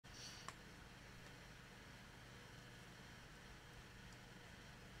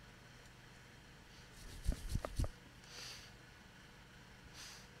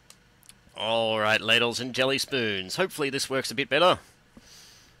Alright, ladles and jelly spoons. Hopefully this works a bit better.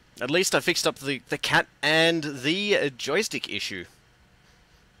 At least I fixed up the cat and the joystick issue.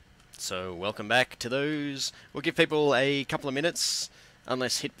 So, welcome back to those. We'll give people a couple of minutes,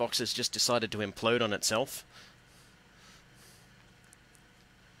 unless Hitbox has just decided to implode on itself.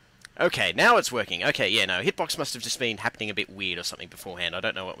 Okay, now it's working. Okay, yeah, no, Hitbox must have just been happening a bit weird or something beforehand. I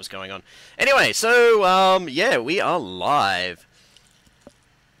don't know what was going on. Anyway, so, yeah, we are live.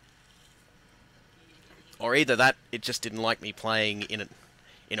 Or either that, it just didn't like me playing in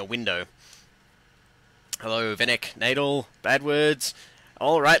a window. Hello, Venek, Nadal, Bad Words.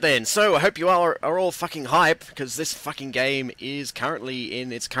 Alright then, so I hope you are all fucking hype, because this fucking game is currently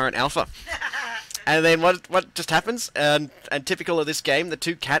in its current alpha. And then what just happens? And typical of this game, the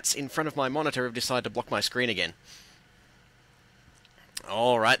two cats in front of my monitor have decided to block my screen again.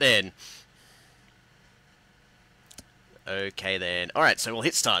 Alright then. Okay then. Alright, so we'll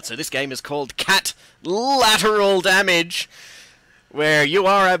hit start. So this game is called Catlateral Damage, where you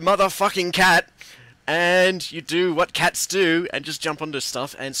are a motherfucking cat, and you do what cats do, and just jump onto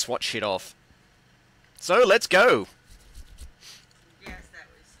stuff and swat shit off. So, let's go! Yes, that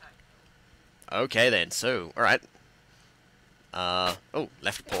was hype. Okay then, so, alright. Oh,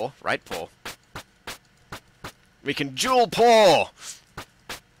 left paw, right paw. We can dual paw!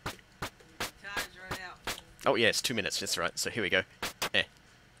 Time's run out. Oh yes, 2 minutes, that's right, so here we go. Eh.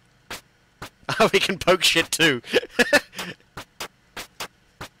 Oh, we can poke shit too!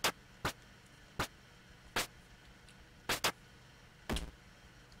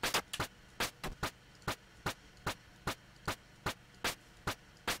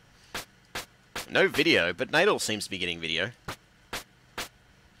 No video, but Nadal seems to be getting video.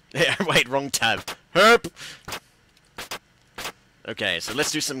 Yeah, wait, wrong tab. Herp! Okay, so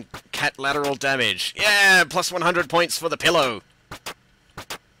let's do some Catlateral Damage. Yeah, plus 100 points for the pillow.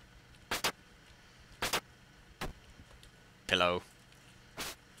 Pillow.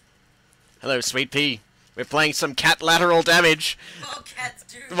 Hello, Sweet Pea. We're playing some Catlateral Damage. All cats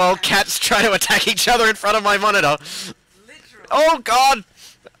do. While cats try to attack each other in front of my monitor. Literally. Oh god!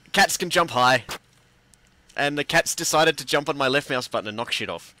 Cats can jump high. And the cat's decided to jump on my left mouse button and knock shit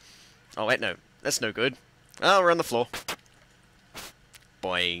off. Oh wait, no. That's no good. Oh, we're on the floor.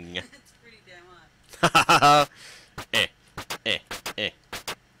 Boing. It's pretty damn hot. Eh. Eh. Eh.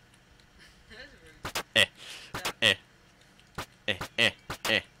 Eh. Eh. Eh. Eh.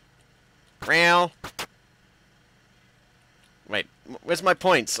 Eh. Meow. Wait, where's my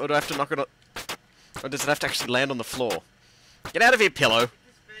points? Or do I have to knock it on... Or does it have to actually land on the floor? Get out of here, pillow.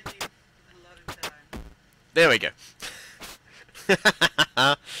 There we go.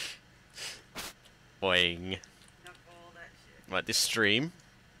 Boing. Right, this stream.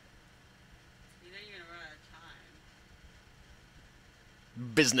 You know you're gonna run out of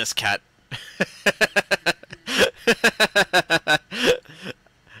time. Business cat.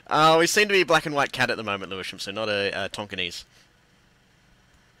 We seem to be a black and white cat at the moment, Lewisham, so not a Tonkinese.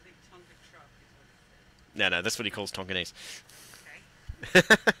 I think Tonka truck is what it said. No, that's what he calls Tonkinese. Okay.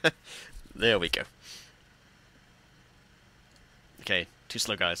 There we go. Okay, too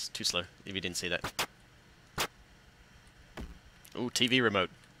slow, guys. Too slow, if you didn't see that. Ooh, TV remote.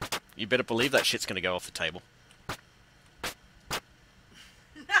 You better believe that shit's gonna go off the table.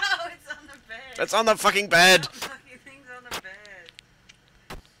 No, it's on the bed. It's on the fucking bed! The fucking thing's on the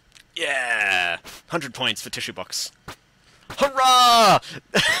bed. Yeah! 100 points for Tissue Box. Hurrah!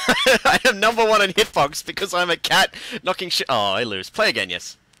 I am #1 on Hitbox because I'm a cat knocking shit. Oh, I lose. Play again,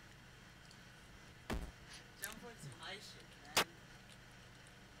 yes. Jump on some high shit,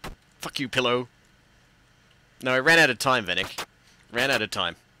 man. Fuck you, pillow. No, I ran out of time, Venek. Ran out of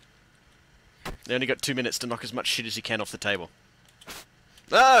time. They only got 2 minutes to knock as much shit as you can off the table.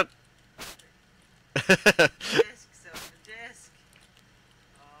 Ah! Desk, so the desk.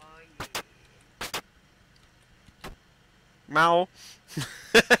 Oh yeah. Meow.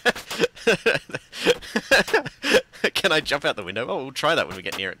 Can I jump out the window? Oh, we'll try that when we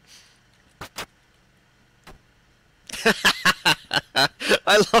get near it.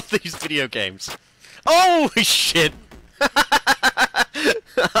 I love these video games. Oh, shit!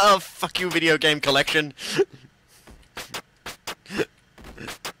 Oh, fuck you, video game collection.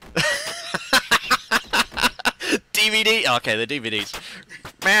 DVD! Oh, okay, the DVDs.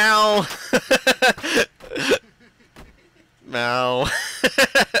 Meow! Meow.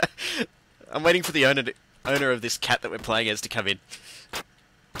 I'm waiting for the owner of this cat that we're playing as to come in.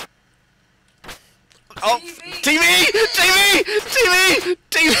 Oh! TV! TV! TV!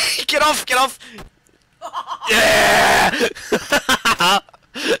 TV! Get off! Get off! Yeah!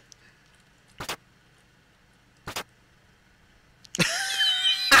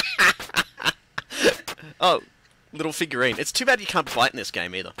 Oh, little figurine. It's too bad you can't bite in this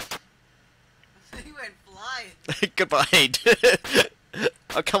game either. He went flying. Goodbye.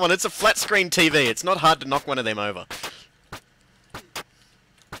 Oh, come on, it's a flat screen TV. It's not hard to knock one of them over.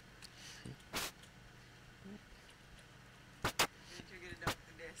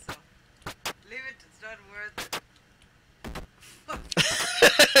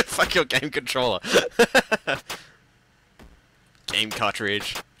 Fuck your game controller. Game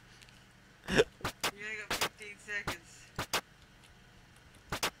cartridge. You only got 15 seconds.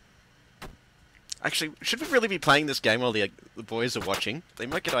 Actually, should we really be playing this game while the boys are watching? They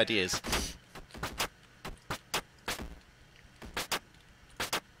might get ideas.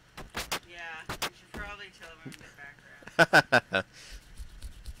 Yeah, we should probably tell them in the background.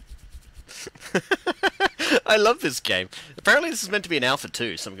 I love this game. Apparently this is meant to be an alpha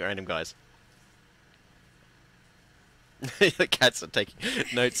too, some random guys. The cats are taking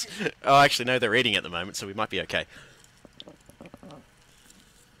notes. Oh, actually, no, they're eating at the moment, so we might be okay.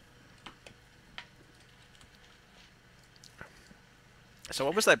 So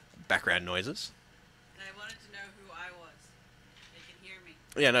what was that background noises? I wanted to know who I was. They can hear me.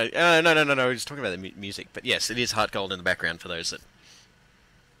 Yeah, no, we're just talking about the music. But yes, it is Heart Gold in the background for those that...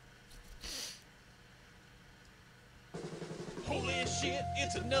 Holy shit,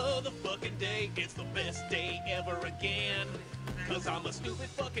 it's another fucking day. It's the best day ever again. Cause I'm a stupid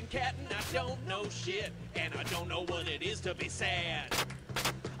fucking cat and I don't know shit. And I don't know what it is to be sad.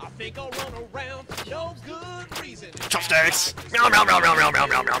 I think I'll run around for no good reason. Chopsticks! Meow, meow, meow, meow, meow, meow,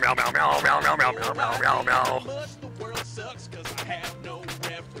 meow, meow, meow, meow, meow, meow, meow, meow, meow, meow, meow, meow. How much the world sucks cause I have no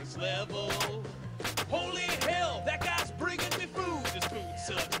reference level. Holy hell, that guy's bringing me food. This food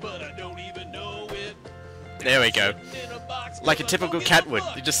sucks, but I don't even know it. There we go. Like a typical cat would.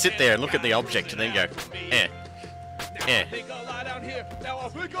 You just sit there and look at the object and then go, eh. Eh.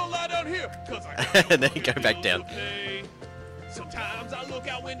 And then you go back down. Sometimes I look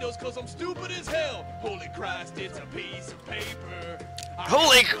out windows cause I'm stupid as hell. Holy Christ, it's a piece of paper.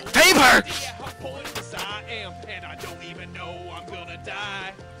 Holy paper! How pointless I am, and I don't even know I'm gonna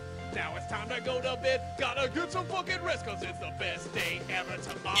die. Now it's time to go to bed. Gotta get some fucking rest cause it's the best day ever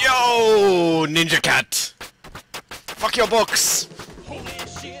tomorrow. Yo, Ninja Cat! Fuck your books! Holy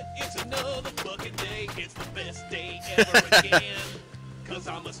shit, it's another fucking day. It's the best day ever again. Cause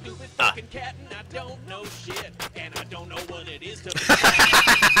I'm a stupid fucking cat and I don't know shit. And I don't know what it is to be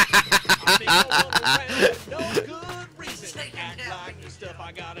I think I'll run around with no good reason. Act like the stuff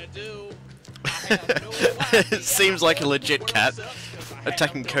I gotta do. I have no idea. It seems like a legit cat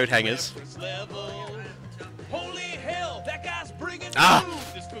attacking coat hangers. Holy hell, that guy's bringing me Ah.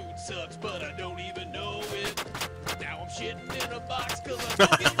 food. This food sucks, but I don't even know it. Now I'm shitting in a box cause I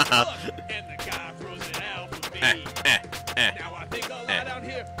don't give a fuck. And the guy throws it out for me. Now I think I'll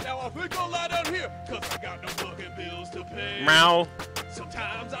lie down here. Cause I got no fucking bills to pay. Meow.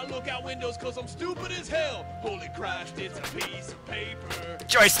 Sometimes I look out windows cause I'm stupid as hell. Holy Christ, it's a piece of paper.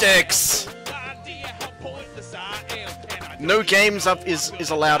 Joysticks! No idea how pointless I am. And I No don't games even up know is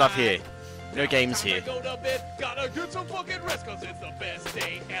I'm allowed up gonna here. die. No games here. Go to bed, gotta get some fucking rest cause it's the best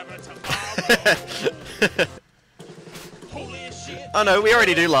day ever tomorrow. Holy shit. Oh no, we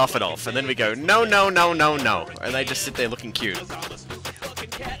already do laugh it off, and then we go, no, no, no, no, no. And they just sit there looking cute. Cause I'm a stupid fucking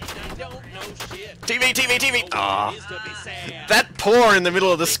cat and I don't know shit. TV, TV, TV! Ah, Is to be sad. that paw in the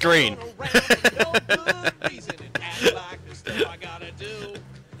middle of the screen. Run around with no good reason and act like the stuff I gotta do.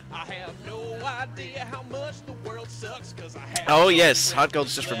 I have no idea how much the world sucks cause I have Oh no yes, Heart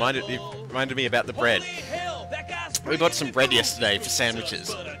Gold's just reference reminded me about the bread. Holy hell, that guy's We bought some bringing bread me yesterday food. for sandwiches.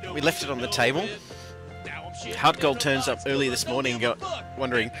 But I don't We left it on the know table. it. Now I'm shitting Heart Gold in a turns up box early cause this I don't morning give a go- fuck.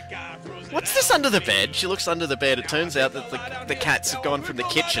 wondering, And the guy throws it what's this out under the for bed? me. She looks under the bed. It turns out that the cats have gone from the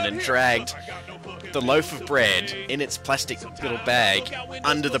kitchen and dragged the loaf of bread in its plastic little bag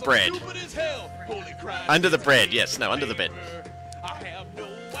under the bread. Under the bread, yes, no, under the bed. I have no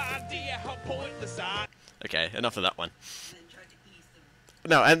idea how pointless I Okay, enough of that one. And then tried to ease them.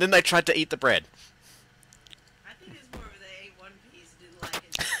 No, and then they tried to eat the bread. I think it's more of they ate one piece, didn't like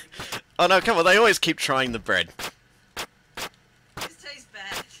it. Tried again. Oh no, come on, they always keep trying the bread. This tastes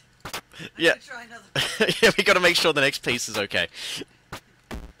bad. I'm Yeah. gonna try another. Yeah, we gotta make sure the next piece is okay.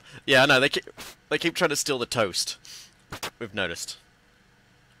 Yeah, I know, they keep trying to steal the toast. We've noticed.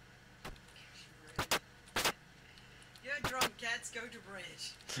 You're drunk, cats. Go to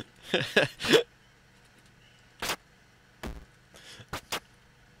bread.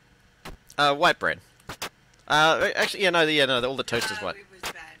 White bread. Actually, yeah, no, all the toast is white. It was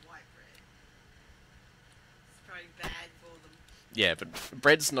bad white bread. It's probably bad for them. Yeah, but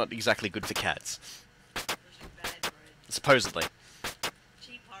bread's not exactly good for cats. Especially bad bread. Supposedly.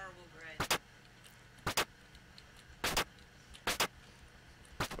 Cheap, horrible bread.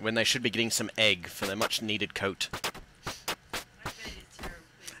 when they should be getting some egg for their much-needed coat. I bet it's terrible.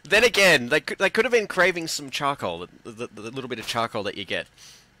 Then again, they could have been craving some charcoal, the little bit of charcoal that you get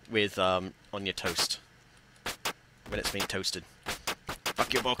with on your toast when it's being toasted.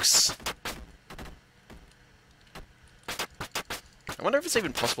 Fuck your box. I wonder if it's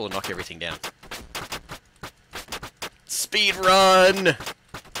even possible to knock everything down. Speed run.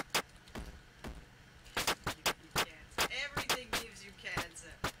 Everything gives you cancer.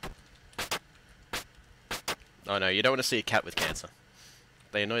 Oh no, you don't want to see a cat with cancer.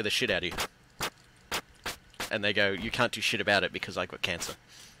 They annoy the shit out of you. And they go, you can't do shit about it because I got cancer.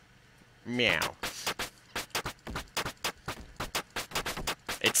 Meow.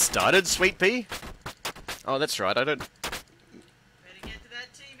 It started, Sweet Pea? Oh, that's right, I don't... Better get to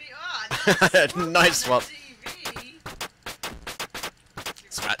that TV. Oh, Nice swap. TV.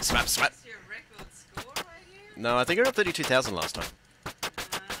 Swat, swat, swat. Is your record score right here? No, I think I got 32,000 last time. You're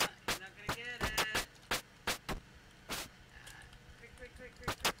not gonna get it. Quick.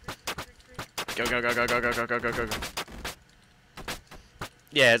 Go, go, go, go, go, go, go, go, go, go, go.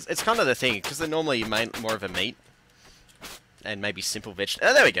 Yeah, it's kind of the thing, because they're normally more of a meat. And maybe simple veg.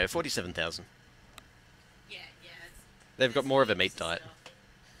 Oh, there we go, 47,000. Yeah. They've got more of a meat diet.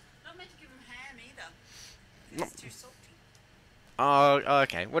 Not meant to give them ham either. It's too salty. Oh,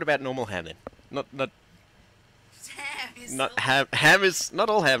 okay. What about normal ham then? Not Ham is not salty. ham. Ham is not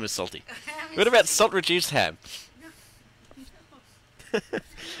all ham is salty. Ham is What about salty. salt reduced ham? No. It's a salty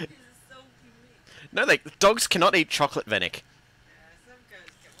meat. No, dogs cannot eat chocolate, Venick. Yeah, some goes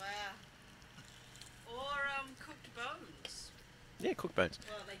go. Wow. Or cooked bones. Yeah, cooked bones.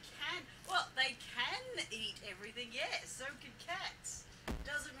 Well, they can eat everything. Yes, so can cats.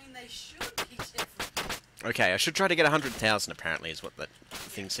 Doesn't mean they should eat everything. Okay, I should try to get 100,000. Apparently, is what the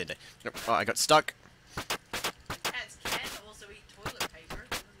thing said. Nope. Oh, I got stuck. Cats can also eat toilet paper.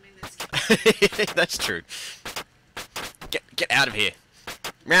 Doesn't mean that's That's true. Get out of here.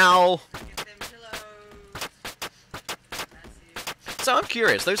 Meow. Get them pillows. That's it. So I'm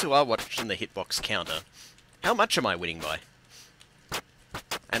curious. Those who are watching the hitbox counter, how much am I winning by?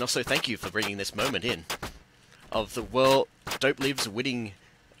 And also, thank you for bringing this moment in of the world Dopelives winning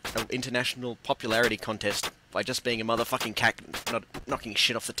an international popularity contest by just being a motherfucking cat, not knocking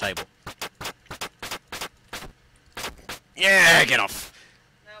shit off the table. Yeah, get off.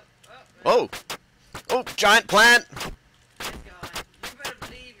 No. Oh, giant plant. It's gone. You better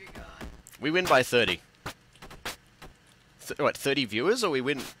believe you're gone. We win by 30. What, 30 viewers, or we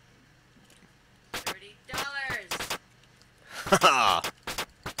win? $30. Haha.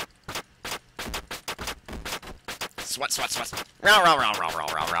 Swat, swat, swat. Row, row, row, row, row,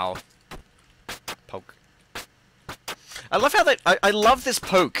 row, row. Poke. I love how I love this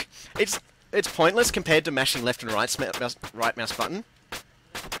poke. It's pointless compared to mashing left and right mouse button.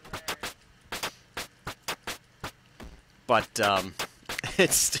 But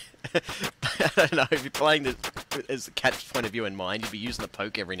it's I don't know, if you're playing this as the cat's point of view in mind, you'd be using the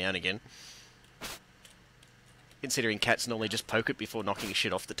poke every now and again. Considering cats normally just poke it before knocking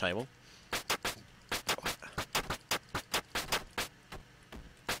shit off the table.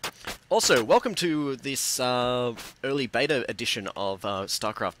 Also, welcome to this early beta edition of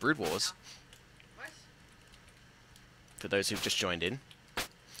StarCraft Brood Wars. What? For those who've just joined in.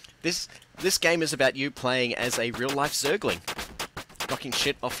 This game is about you playing as a real-life Zergling, knocking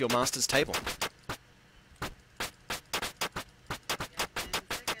shit off your master's table.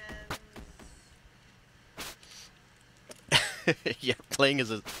 Yeah, playing as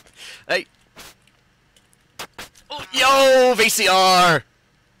a... Hey! Oh, yo, VCR!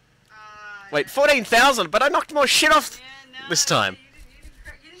 Wait, 14,000, but I knocked more shit off this time.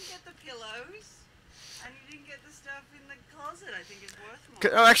 You didn't get the pillows, and you didn't get the stuff in the closet. I think it's worth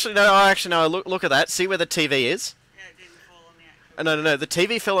more. Oh, actually, no, look at that. See where the TV is? Yeah, it didn't fall on the actual. No, the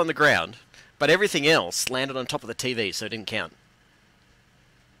TV fell on the ground, but everything else landed on top of the TV, so it didn't count.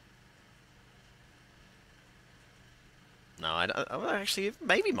 No, actually,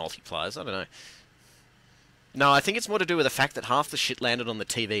 maybe multipliers, I don't know. No, I think it's more to do with the fact that half the shit landed on the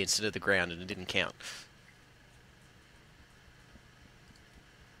TV instead of the ground, and it didn't count.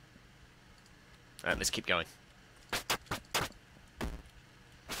 Alright, let's keep going.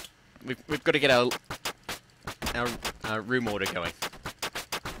 We've got to get our room order going.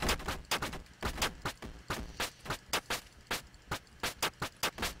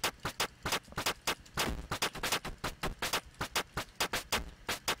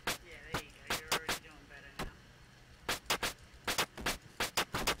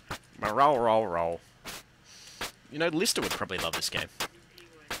 Roll. You know, Lister would probably love this game.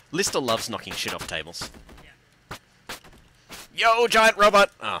 Lister loves knocking shit off tables. Yo, giant robot!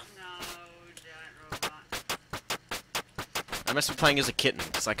 Oh, No, giant robot. I must be playing as a kitten,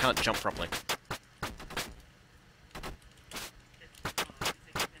 because I can't jump properly.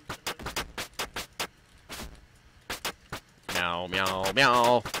 Meow, meow,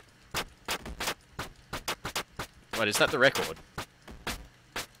 meow. What, is that the record?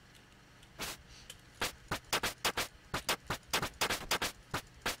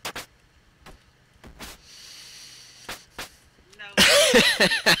 No.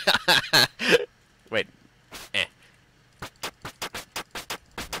 Wait. Eh.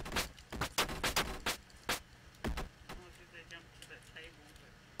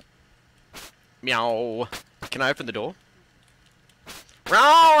 Meow. Can I open the door?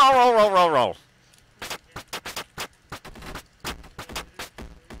 Roll, roll, roll, roll, roll, roll.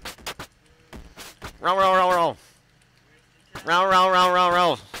 Roll, roll, roll, roll. Roll, roll, roll, roll,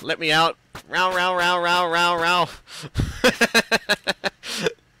 roll. Let me out. Row, row, row, row, row, row.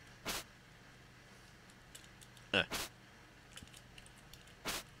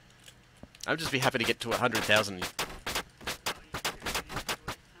 I'd just be happy to get to 100,000.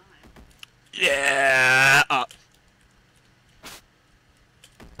 Yeah! Knock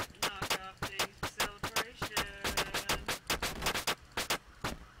off the celebration.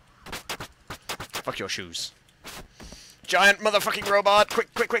 Fuck your shoes. Giant motherfucking robot!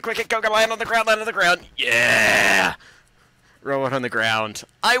 Quick, quick, quick, quick, go, go, land on the ground, land on the ground! Yeah! Robot on the ground.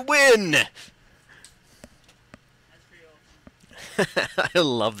 I win! That's pretty awesome. I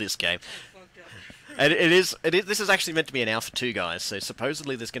love this game. That's fucked up. And this is actually meant to be an alpha 2, guys, so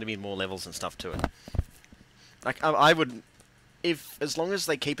supposedly there's going to be more levels and stuff to it. Like, I would... as long as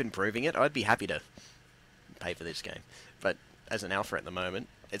they keep improving it, I'd be happy to pay for this game. But as an alpha at the moment,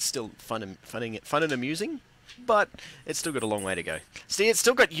 it's still fun and amusing, but it's still got a long way to go. See, it's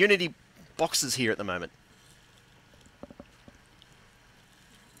still got Unity boxes here at the moment.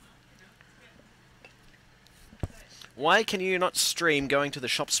 Why can you not stream going to the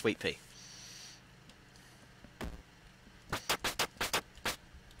shop, Sweet Pea?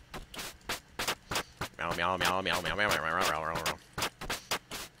 Meow, meow, meow, meow, meow, meow, meow, meow, meow, meow.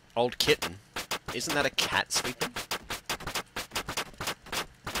 Old kitten. Isn't that a cat, Sweet Pea?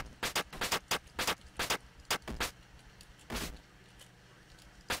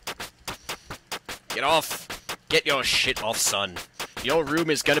 Get off! Get your shit off, son. Your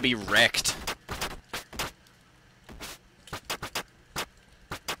room is gonna be wrecked.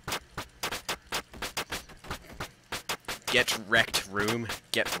 Get wrecked, room.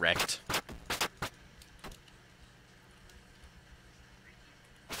 Get wrecked.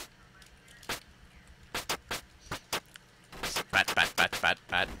 Bat, bat, bat, bat,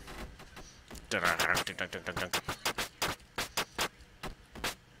 bat.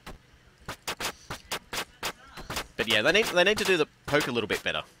 But yeah, they need to do the poke a little bit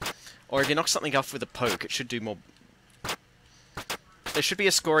better. Or if you knock something off with a poke, it should do more... There should be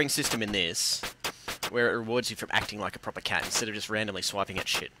a scoring system in this, where it rewards you from acting like a proper cat, instead of just randomly swiping at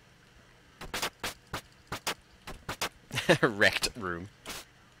shit. Wrecked room.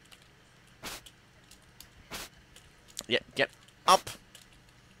 Yeah, get up!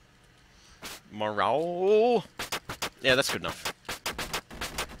 Morale! Yeah, that's good enough.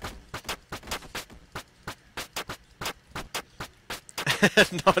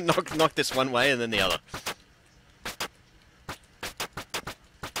 knock this one way and then the other.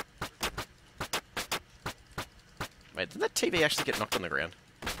 Wait, did that TV actually get knocked on the ground?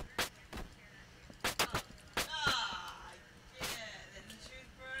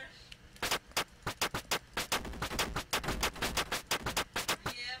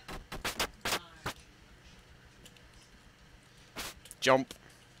 Jump.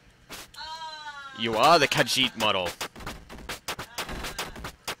 You are the Khajiit model.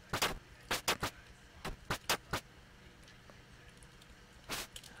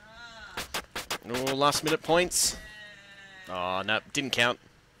 Oh, last minute points. Oh, no, didn't count.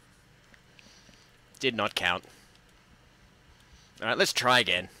 Did not count. Alright, let's try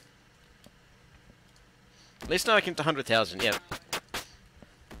again. At least now I can to 100,000, yeah.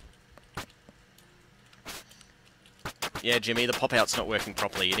 Yeah, Jimmy, the pop-out's not working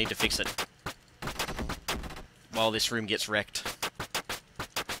properly. You need to fix it. While this room gets wrecked.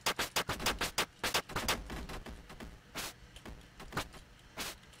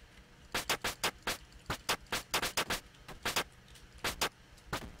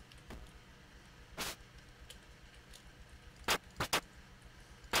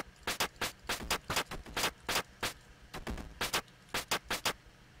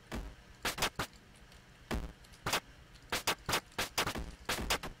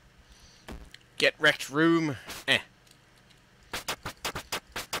 Get wrecked room. Eh.